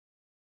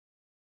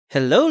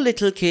Hello,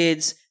 little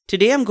kids.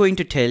 Today I'm going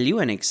to tell you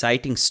an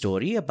exciting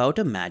story about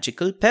a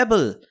magical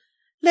pebble.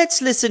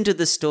 Let's listen to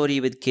the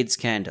story with Kids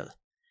Candle.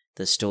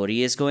 The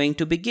story is going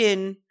to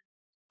begin.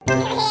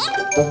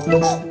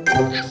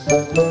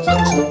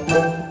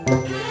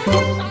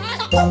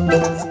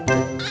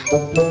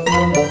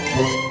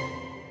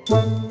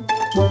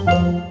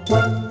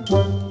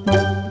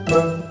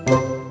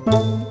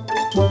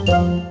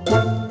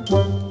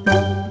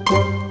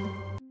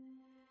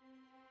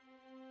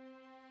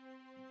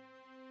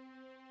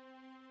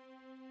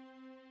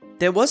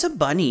 There was a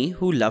bunny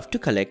who loved to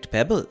collect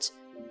pebbles.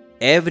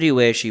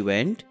 Everywhere she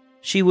went,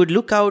 she would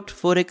look out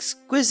for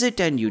exquisite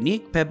and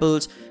unique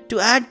pebbles to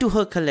add to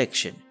her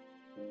collection.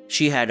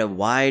 She had a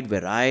wide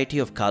variety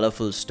of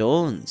colorful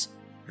stones: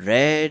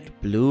 red,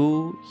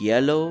 blue,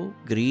 yellow,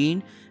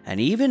 green, and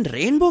even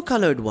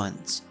rainbow-colored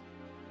ones.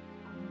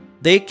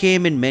 They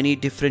came in many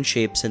different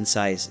shapes and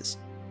sizes.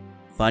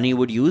 Bunny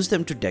would use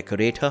them to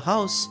decorate her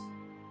house.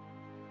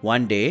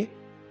 One day,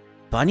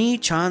 Bunny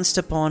chanced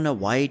upon a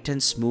white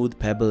and smooth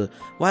pebble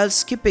while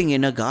skipping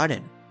in a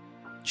garden.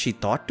 She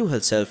thought to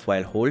herself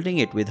while holding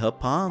it with her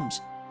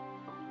palms,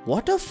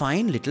 "What a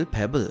fine little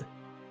pebble."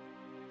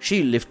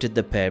 She lifted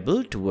the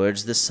pebble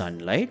towards the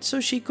sunlight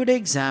so she could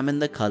examine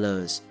the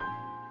colors.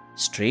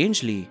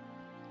 Strangely,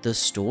 the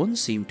stone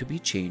seemed to be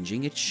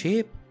changing its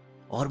shape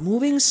or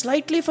moving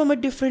slightly from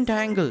a different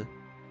angle.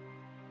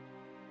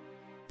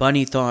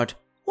 Bunny thought,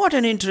 "What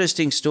an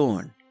interesting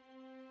stone."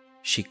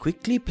 She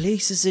quickly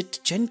places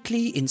it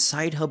gently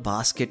inside her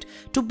basket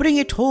to bring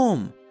it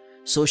home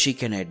so she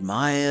can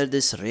admire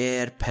this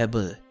rare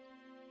pebble.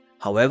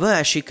 However,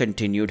 as she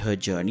continued her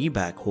journey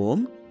back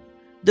home,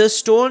 the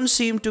stone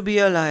seemed to be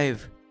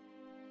alive.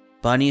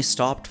 Bunny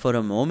stopped for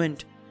a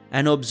moment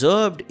and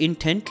observed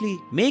intently,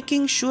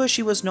 making sure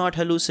she was not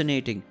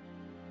hallucinating.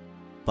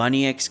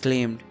 Bunny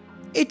exclaimed,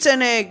 "It's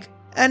an egg!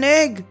 An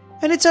egg!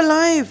 And it's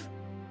alive!"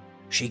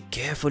 She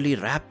carefully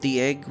wrapped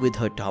the egg with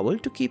her towel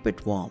to keep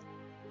it warm.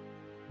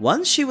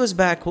 Once she was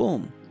back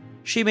home,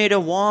 she made a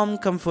warm,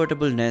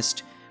 comfortable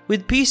nest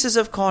with pieces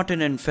of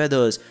cotton and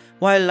feathers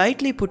while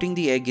lightly putting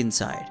the egg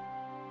inside.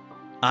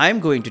 "I'm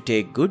going to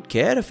take good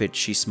care of it,"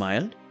 she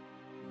smiled.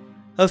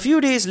 A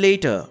few days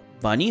later,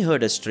 Bunny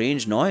heard a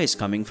strange noise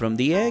coming from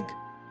the egg.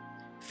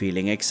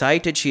 Feeling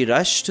excited, she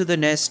rushed to the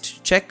nest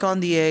to check on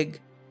the egg.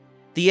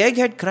 The egg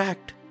had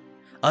cracked.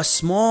 A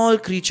small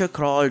creature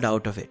crawled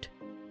out of it.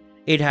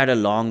 It had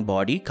a long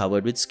body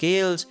covered with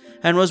scales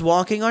and was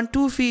walking on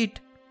 2 feet.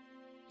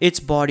 Its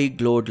body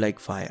glowed like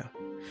fire,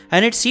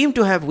 and it seemed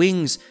to have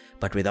wings,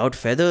 but without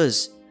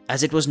feathers,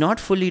 as it was not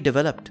fully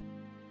developed.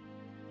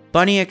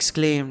 Bunny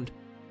exclaimed,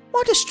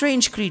 "What a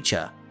strange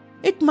creature!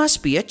 It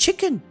must be a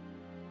chicken.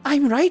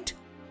 I'm right.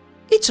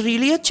 It's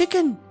really a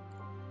chicken."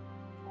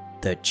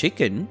 The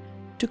chicken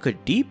took a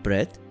deep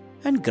breath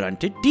and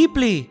grunted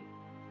deeply.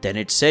 Then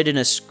it said in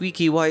a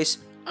squeaky voice,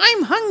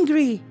 "I'm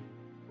hungry."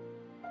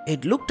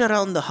 It looked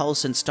around the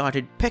house and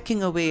started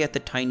pecking away at the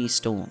tiny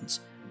stones.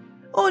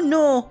 "Oh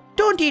no,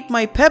 don't eat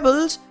my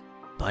pebbles!"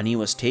 Bunny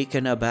was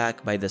taken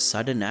aback by the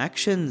sudden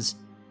actions.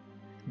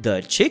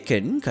 The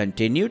chicken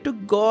continued to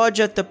gorge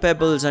at the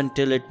pebbles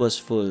until it was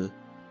full.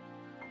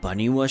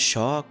 Bunny was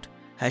shocked,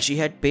 as she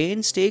had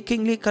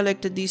painstakingly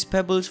collected these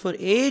pebbles for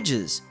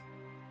ages.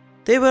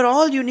 They were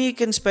all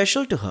unique and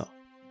special to her.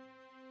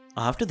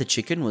 After the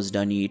chicken was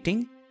done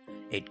eating,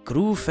 it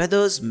grew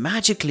feathers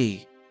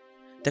magically.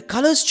 The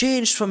colors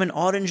changed from an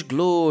orange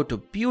glow to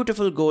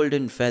beautiful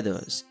golden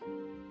feathers.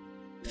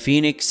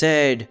 Phoenix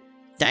said,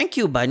 "Thank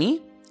you,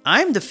 Bunny.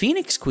 I'm the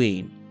Phoenix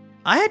Queen.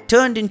 I had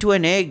turned into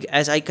an egg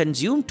as I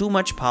consumed too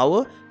much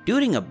power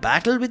during a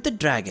battle with the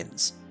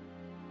dragons.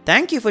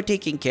 Thank you for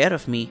taking care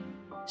of me.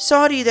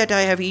 Sorry that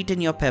I have eaten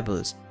your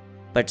pebbles,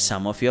 but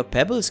some of your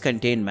pebbles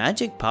contain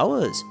magic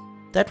powers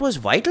that was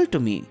vital to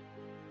me.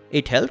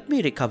 It helped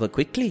me recover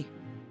quickly.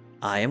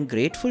 I am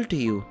grateful to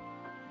you.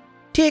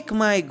 Take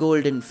my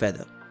golden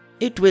feather.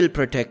 It will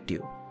protect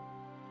you."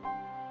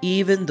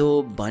 Even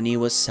though Bunny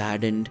was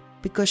saddened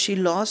because she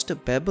lost her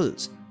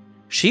pebbles,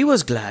 she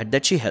was glad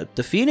that she helped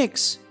the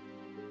phoenix.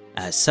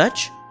 As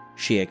such,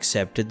 she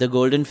accepted the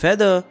golden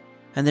feather,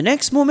 and the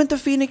next moment the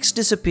phoenix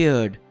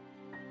disappeared.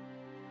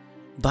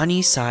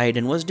 Bunny sighed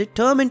and was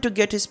determined to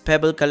get his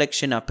pebble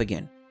collection up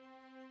again.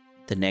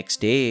 The next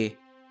day,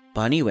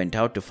 Bunny went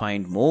out to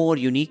find more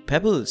unique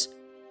pebbles.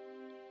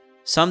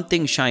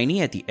 Something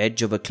shiny at the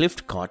edge of a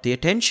cliff caught the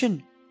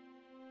attention.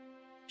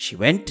 She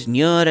went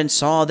near and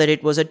saw that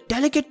it was a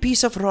delicate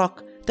piece of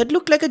rock that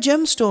looked like a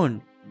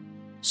gemstone.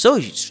 So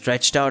she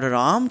stretched out her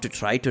arm to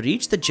try to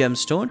reach the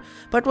gemstone,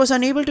 but was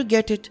unable to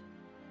get it.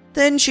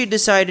 Then she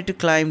decided to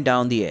climb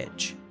down the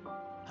edge.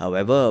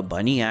 However,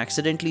 Bunny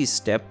accidentally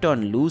stepped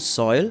on loose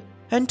soil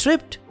and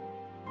tripped.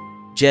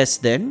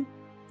 Just then,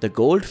 the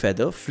gold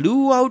feather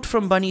flew out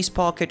from Bunny's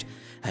pocket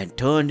and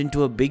turned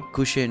into a big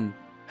cushion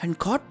and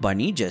caught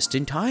Bunny just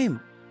in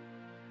time.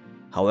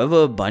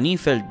 However, Bunny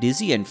felt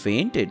dizzy and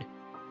fainted.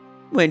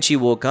 When she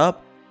woke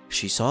up,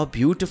 she saw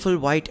beautiful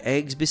white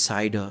eggs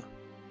beside her.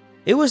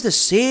 It was the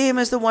same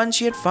as the one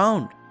she had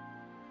found.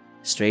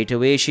 Straight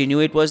away she knew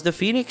it was the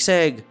phoenix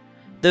egg.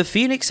 The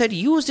phoenix had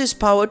used his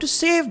power to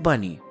save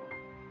Bunny.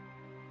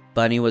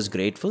 Bunny was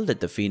grateful that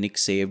the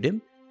phoenix saved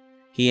him.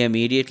 He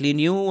immediately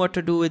knew what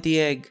to do with the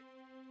egg.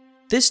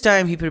 This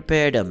time he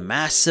prepared a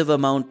massive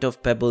amount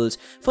of pebbles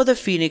for the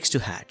phoenix to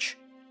hatch.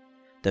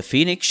 "The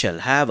phoenix shall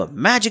have a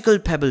magical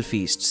pebble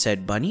feast,"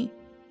 said Bunny.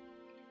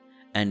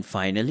 And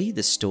finally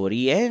the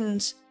story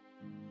ends.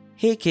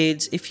 Hey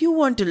kids, if you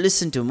want to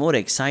listen to more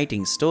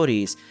exciting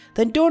stories,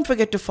 then don't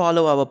forget to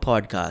follow our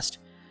podcast.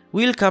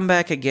 We'll come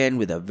back again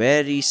with a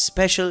very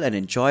special and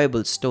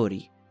enjoyable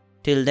story.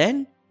 Till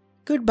then,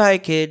 goodbye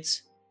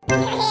kids.